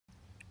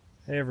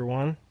Hey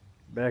everyone,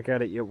 back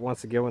at it yet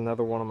once again with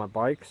another one of my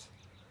bikes.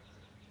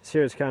 This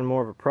here is kind of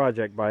more of a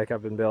project bike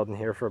I've been building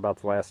here for about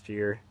the last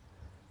year.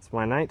 It's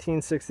my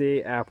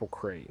 1968 Apple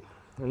Crate,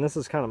 and this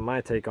is kind of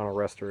my take on a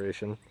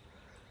restoration.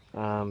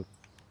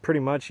 Pretty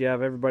much you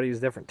have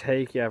everybody's different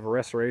take. You have a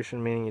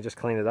restoration, meaning you just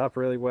clean it up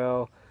really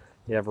well.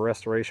 You have a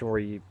restoration where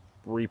you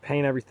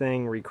repaint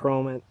everything,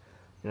 re-chrome it,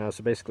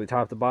 so basically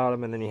top to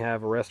bottom. And then you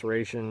have a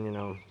restoration,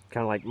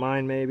 kind of like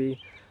mine maybe.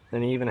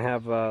 Then you even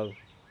have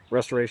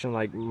restoration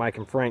like Mike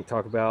and Frank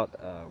talk about,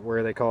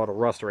 where they call it a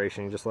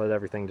restoration. You just let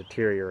everything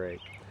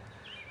deteriorate.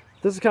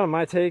 This is kind of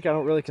my take. I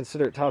don't really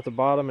consider it top to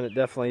bottom, and it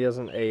definitely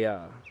isn't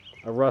a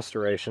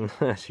restoration,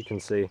 as you can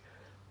see.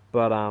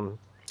 But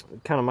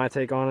kind of my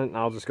take on it, and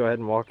I'll just go ahead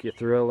and walk you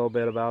through a little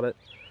bit about it.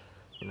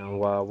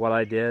 What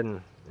I did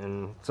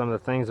and some of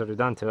the things that are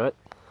done to it.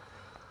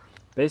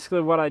 Basically,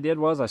 what I did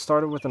was I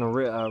started with an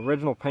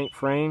original paint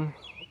frame.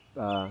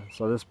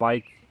 So this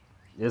bike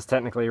is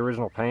technically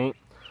original paint.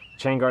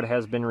 Chain guard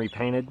has been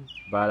repainted,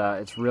 but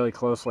it's really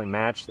closely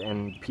matched,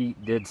 and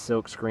Pete did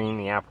silk screen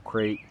the Apple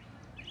Crate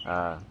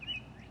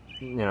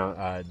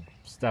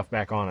stuff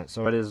back on it,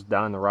 so it is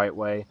done the right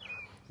way.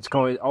 It's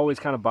always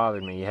kind of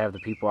bothered me. You have the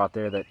people out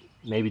there that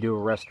maybe do a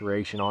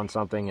restoration on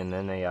something, and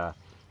then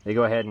they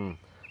go ahead and,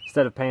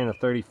 instead of paying the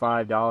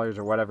 $35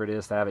 or whatever it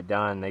is to have it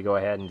done, they go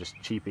ahead and just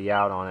cheap you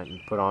out on it and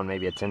put on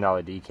maybe a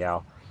 $10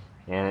 decal.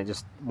 And it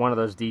just one of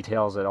those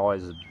details that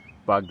always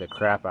bugged the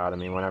crap out of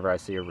me whenever I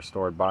see a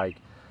restored bike.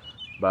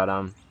 But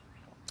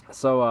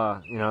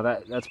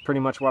that's pretty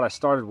much what I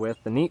started with.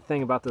 The neat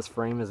thing about this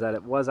frame is that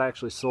it was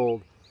actually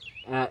sold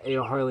at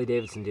a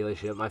Harley-Davidson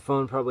dealership. My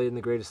phone probably isn't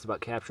the greatest about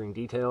capturing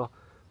detail,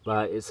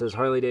 but it says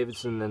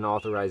Harley-Davidson and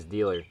authorized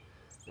dealer.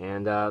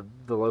 And the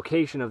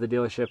location of the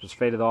dealership has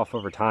faded off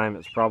over time.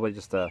 It's probably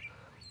just a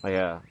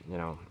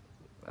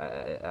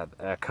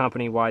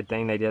company-wide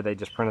thing they did. They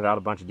just printed out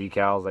a bunch of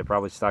decals. They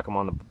probably stuck them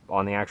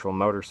on the actual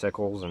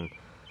motorcycles, and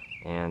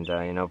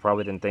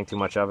probably didn't think too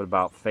much of it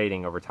about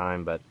fading over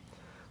time. But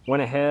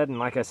went ahead and,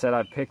 like I said,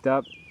 I picked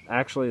up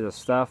actually the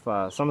stuff,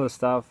 some of the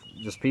stuff,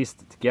 just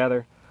pieced it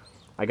together.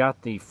 I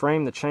got the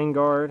frame, the chain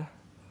guard,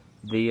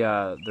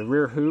 the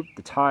rear hoop,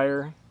 the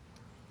tire,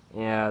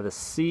 the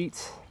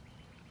seat,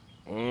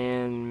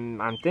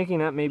 and I'm thinking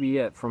that may be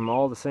it from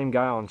all the same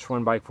guy on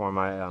Schwinn Bike Forum.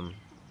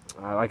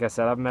 Like I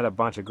said, I've met a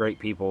bunch of great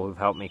people who've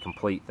helped me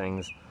complete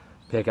things,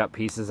 pick up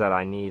pieces that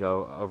I need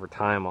over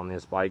time on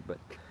this bike. But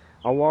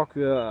I'll walk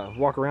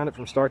around it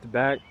from start to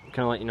back, kind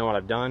of let you know what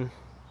I've done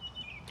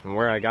and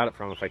where I got it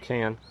from if I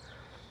can.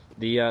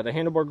 The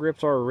handlebar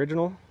grips are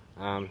original.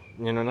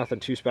 Nothing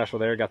too special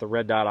there. Got the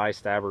red dot eye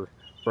stabber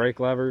brake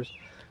levers,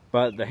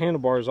 but the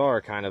handlebars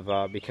are kind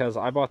of because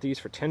I bought these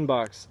for 10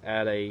 bucks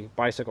at a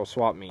bicycle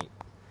swap meet.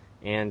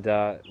 And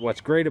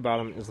what's great about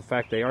them is the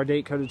fact they are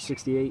date coded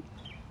 68,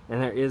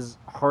 and there is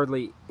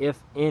hardly,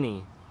 if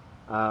any,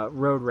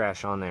 road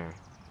rash on there.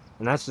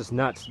 And that's just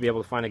nuts to be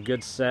able to find a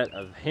good set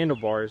of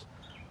handlebars,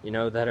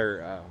 that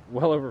are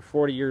well over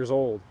 40 years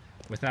old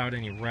without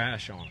any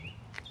rash on them.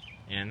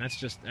 And that's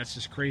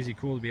just crazy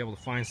cool to be able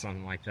to find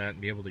something like that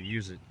and be able to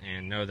use it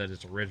and know that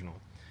it's original.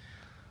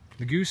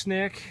 The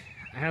gooseneck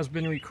has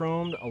been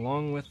re-chromed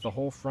along with the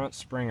whole front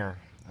springer.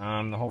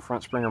 The whole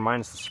front springer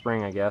minus the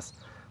spring, I guess.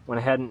 Went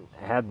ahead and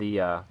had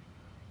the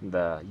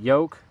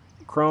yoke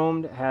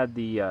chromed, had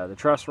the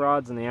truss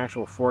rods and the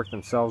actual fork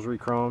themselves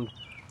re-chromed.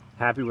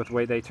 Happy with the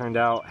way they turned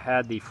out.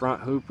 Had the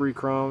front hoop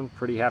re-chromed,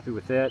 pretty happy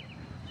with it.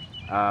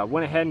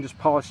 Went ahead and just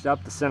polished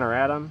up the center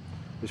atom.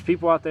 There's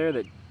people out there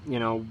that,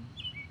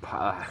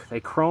 they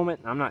chrome it.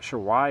 I'm not sure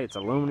why. It's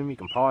aluminum. You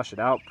can polish it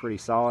out pretty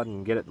solid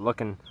and get it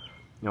looking,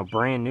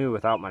 brand new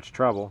without much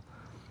trouble.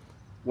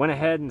 Went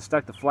ahead and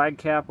stuck the flag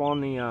cap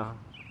on the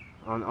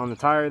on the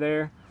tire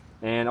there,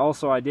 and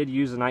also I did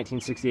use a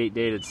 1968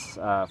 dated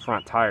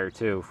front tire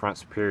too, front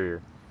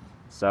superior.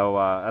 So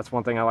that's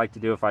one thing I like to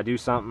do if I do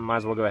something. Might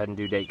as well go ahead and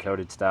do date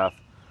coded stuff.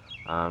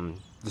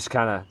 Just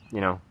kind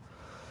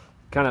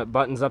of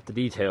buttons up the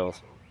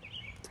details.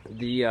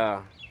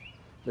 The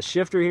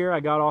shifter here I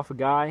got off a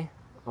guy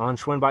on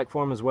Schwinn Bike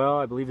Forum as well.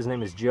 I believe his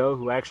name is Joe,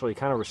 who actually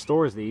kind of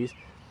restores these.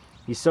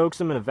 He soaks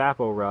them in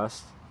evapor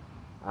rust,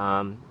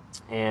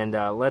 and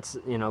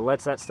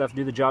lets that stuff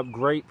do the job.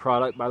 Great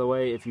product, by the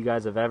way. If you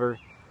guys have ever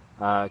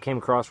came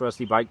across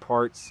rusty bike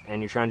parts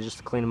and you're trying just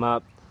to clean them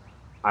up,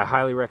 I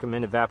highly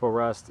recommend evapor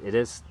rust. It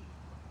is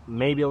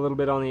maybe a little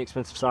bit on the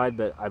expensive side,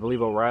 but I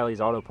believe O'Reilly's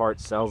Auto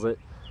Parts sells it.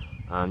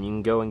 You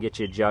can go and get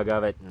you a jug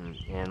of it,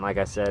 and like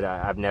I said,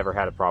 I've never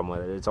had a problem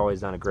with it. It's always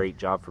done a great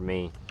job for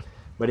me.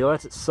 But he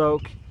lets it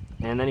soak,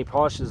 and then he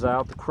polishes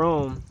out the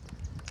chrome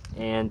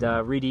and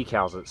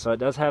re-decals it. So it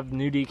does have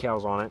new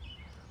decals on it,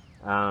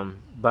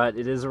 but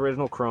it is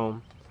original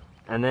chrome.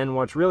 And then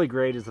what's really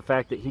great is the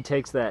fact that he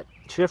takes that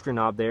shifter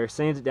knob there,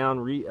 sands it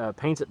down,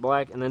 paints it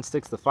black, and then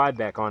sticks the 5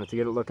 back on it to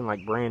get it looking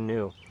like brand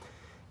new.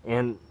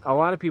 And a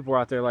lot of people are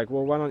out there like,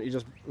 well, why don't you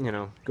just,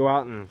 go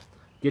out and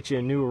get you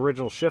a new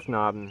original shift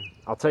knob? And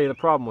I'll tell you the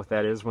problem with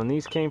that is when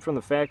these came from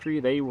the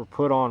factory, they were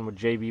put on with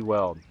JB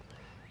Weld.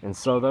 And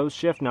so those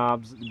shift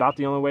knobs, about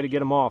the only way to get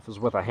them off is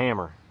with a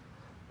hammer.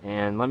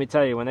 And let me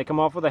tell you, when they come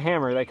off with a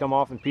hammer, they come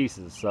off in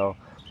pieces. So,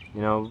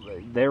 you know,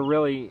 they're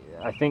really,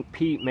 I think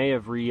Pete may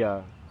have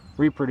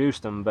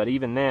reproduced them, but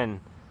even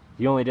then,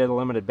 he only did a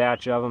limited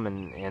batch of them,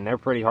 and they're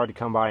pretty hard to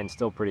come by and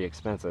still pretty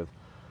expensive.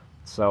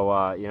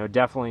 So, you know,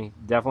 definitely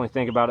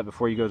think about it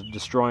before you go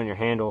destroying your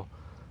handle,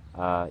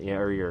 you know,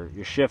 or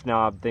your shift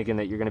knob, thinking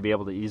that you're going to be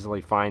able to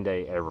easily find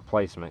a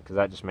replacement, because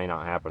that just may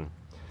not happen.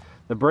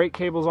 The brake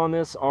cables on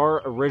this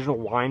are original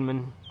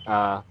Weinmann.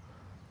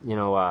 You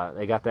know,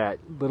 they got that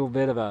little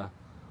bit of a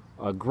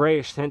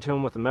grayish tint to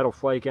them with a metal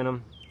flake in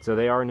them, so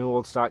they are new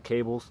old stock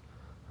cables.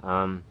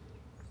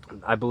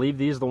 I believe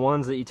these are the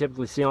ones that you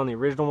typically see on the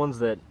original ones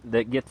that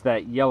gets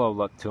that yellow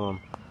look to them.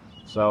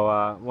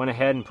 So went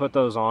ahead and put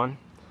those on.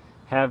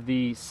 Have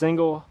the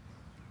single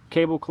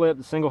cable clip,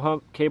 the single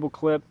hump cable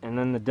clip, and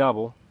then the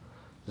double.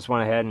 Just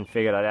went ahead and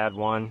figured I'd add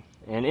one.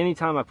 And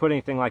anytime I put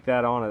anything like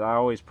that on it, I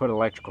always put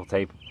electrical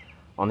tape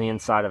on the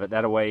inside of it.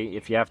 That way,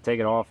 if you have to take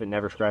it off, it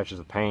never scratches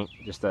the paint.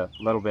 Just a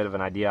little bit of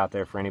an idea out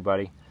there for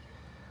anybody.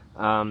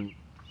 I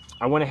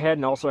went ahead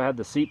and also had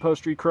the seat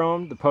post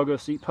re-chromed, the Pogo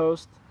seat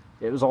post.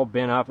 It was all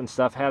bent up and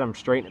stuff, had them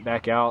straighten it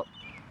back out,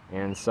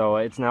 and so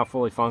it's now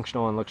fully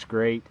functional and looks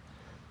great.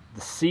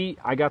 The seat,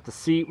 I got the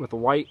seat with the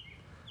white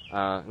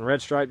and red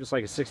stripe, just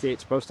like a 68 is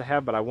supposed to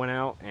have, but I went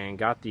out and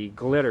got the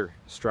glitter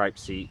striped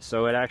seat,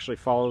 so it actually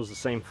follows the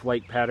same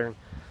flake pattern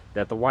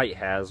that the white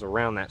has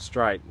around that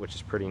stripe, which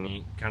is pretty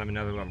neat. Kind of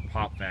another little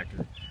pop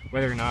factor.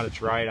 Whether or not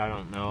it's right, I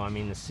don't know. I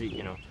mean, the seat,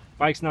 you know,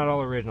 bike's not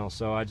all original,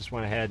 so I just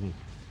went ahead and,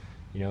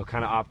 you know,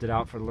 kind of opted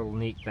out for a little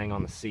neat thing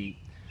on the seat.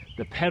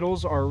 The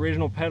pedals are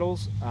original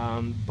pedals,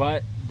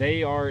 but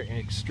they are in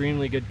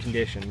extremely good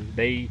condition.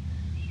 They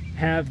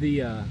have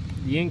the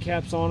end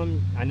caps on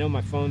them. I know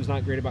my phone's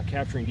not great about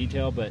capturing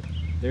detail, but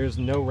there's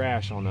no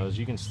rash on those.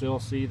 You can still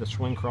see the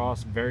Schwinn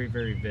cross very,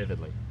 very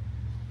vividly.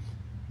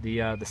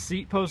 The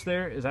seat post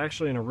there is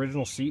actually an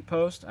original seat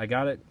post. I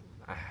got it,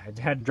 I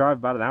had to drive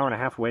about an hour and a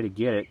half away to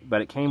get it,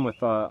 but it came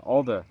with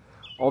all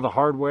the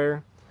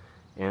hardware,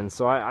 and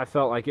so I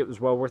felt like it was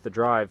well worth the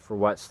drive for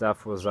what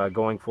stuff was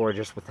going for,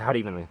 just without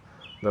even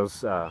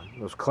those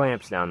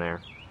clamps down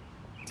there.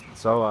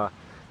 So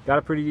got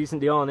a pretty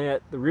decent deal on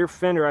it. The rear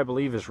fender, I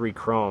believe, is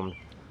re-chromed,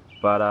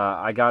 but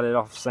I got it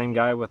off the same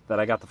guy that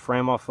I got the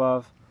frame off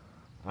of.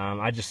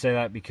 I just say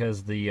that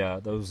because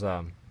those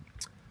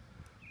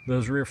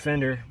rear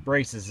fender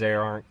braces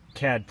there aren't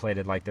CAD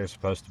plated like they're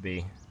supposed to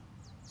be.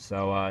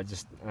 So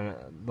just a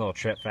little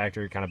trip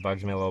factor, kind of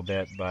bugs me a little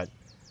bit, but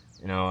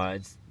you know,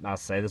 I'll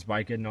say this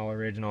bike isn't all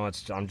original.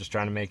 I'm just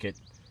trying to make it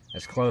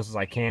as close as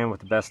I can with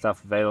the best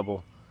stuff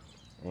available,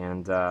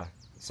 and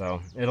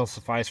so it'll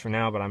suffice for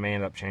now, but I may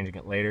end up changing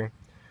it later.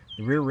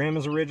 The rear rim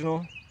is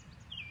original.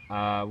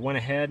 Went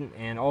ahead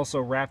and also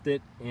wrapped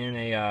it in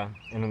an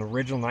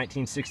original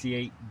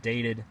 1968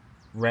 dated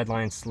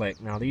redline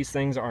slick. Now these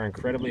things are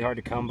incredibly hard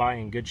to come by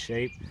in good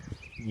shape.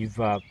 You've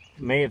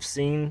may have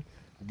seen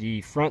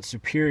the front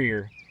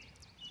superior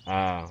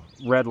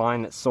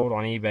redline that's sold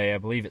on eBay. I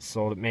believe it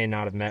sold, it may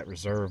not have met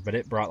reserve, but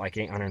it brought like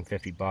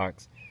 850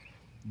 bucks.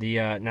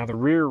 Now the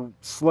rear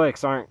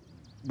slicks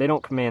they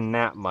don't command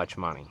that much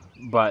money,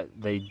 but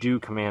they do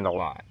command a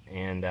lot,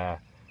 and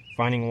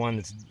finding one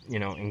that's, you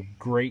know, in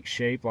great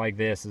shape like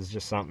this is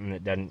just something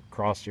that doesn't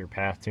cross your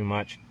path too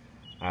much.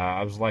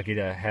 I was lucky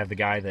to have the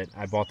guy that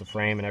I bought the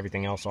frame and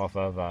everything else off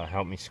of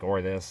help me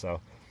score this, so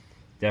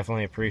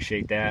definitely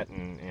appreciate that,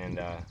 and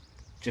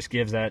just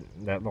gives that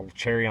little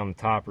cherry on the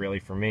top, really,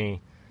 for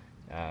me,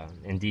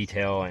 in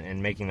detail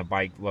and making the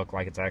bike look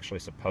like it's actually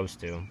supposed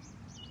to.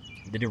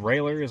 The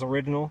derailleur is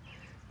original.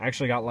 I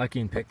actually got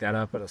lucky and picked that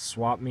up at a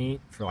swap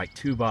meet for like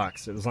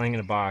 $2. It was laying in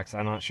a box.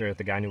 I'm not sure if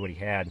the guy knew what he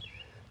had,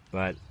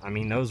 but I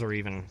mean, those are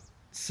even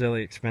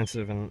silly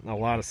expensive in a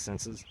lot of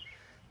senses.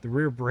 The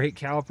rear brake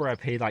caliper I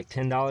paid like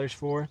 $10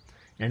 for,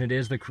 and it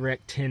is the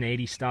correct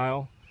 1080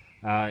 style.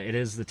 It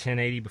is the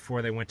 1080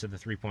 before they went to the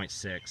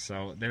 3.6,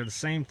 so they're the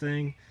same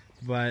thing,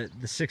 but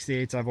the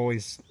 68s I've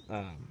always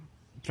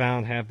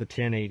found have the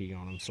 1080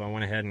 on them, so I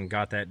went ahead and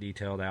got that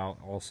detailed out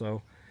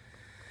also.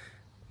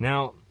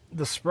 Now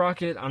the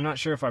sprocket, I'm not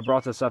sure if I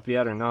brought this up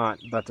yet or not,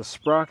 but the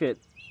sprocket,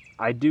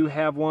 I do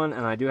have one,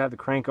 and I do have the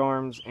crank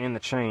arms and the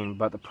chain,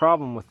 but the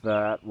problem with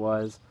that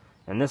was,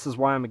 and this is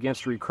why I'm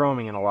against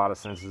re-chroming in a lot of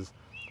senses,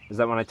 is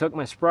that when I took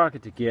my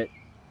sprocket to get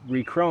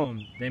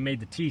re-chromed, they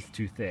made the teeth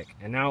too thick,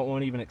 and now it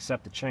won't even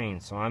accept the chain.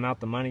 So I'm out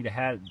the money to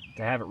have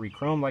it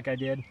re-chromed like I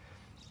did,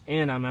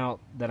 and I'm out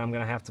that I'm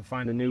gonna have to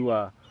find a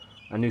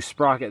new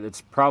sprocket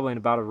that's probably in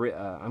about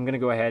I'm gonna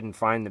go ahead and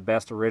find the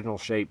best original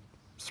shape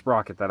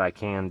sprocket that I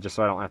can, just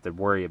so I don't have to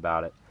worry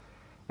about it.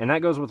 And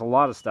that goes with a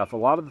lot of stuff. A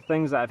lot of the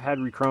things that I've had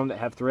re-chromed that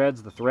have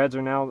threads, the threads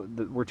are now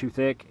were too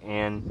thick,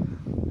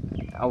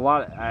 and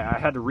I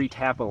had to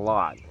re-tap a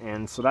lot,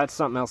 and so that's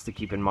something else to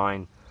keep in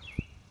mind.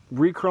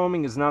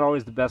 Re-chroming is not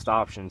always the best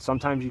option.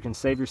 Sometimes you can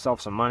save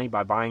yourself some money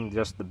by buying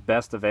just the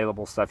best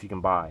available stuff you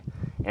can buy,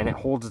 and it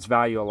holds its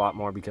value a lot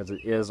more because it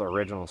is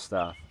original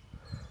stuff.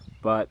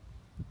 But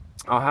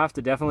I'll have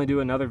to definitely do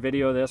another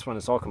video of this when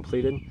it's all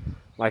completed.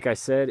 Like I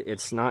said,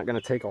 it's not going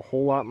to take a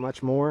whole lot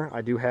much more.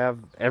 I do have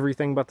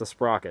everything but the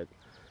sprocket.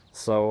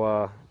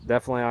 So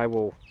definitely I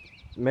will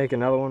make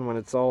another one when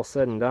it's all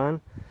said and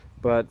done.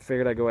 But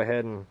figured I'd go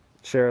ahead and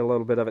share a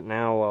little bit of it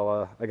now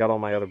while I got all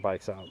my other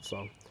bikes out. So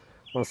I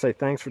want to say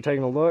thanks for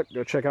taking a look.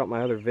 Go check out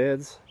my other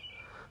vids,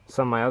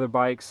 some of my other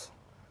bikes,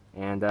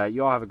 and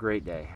you all have a great day.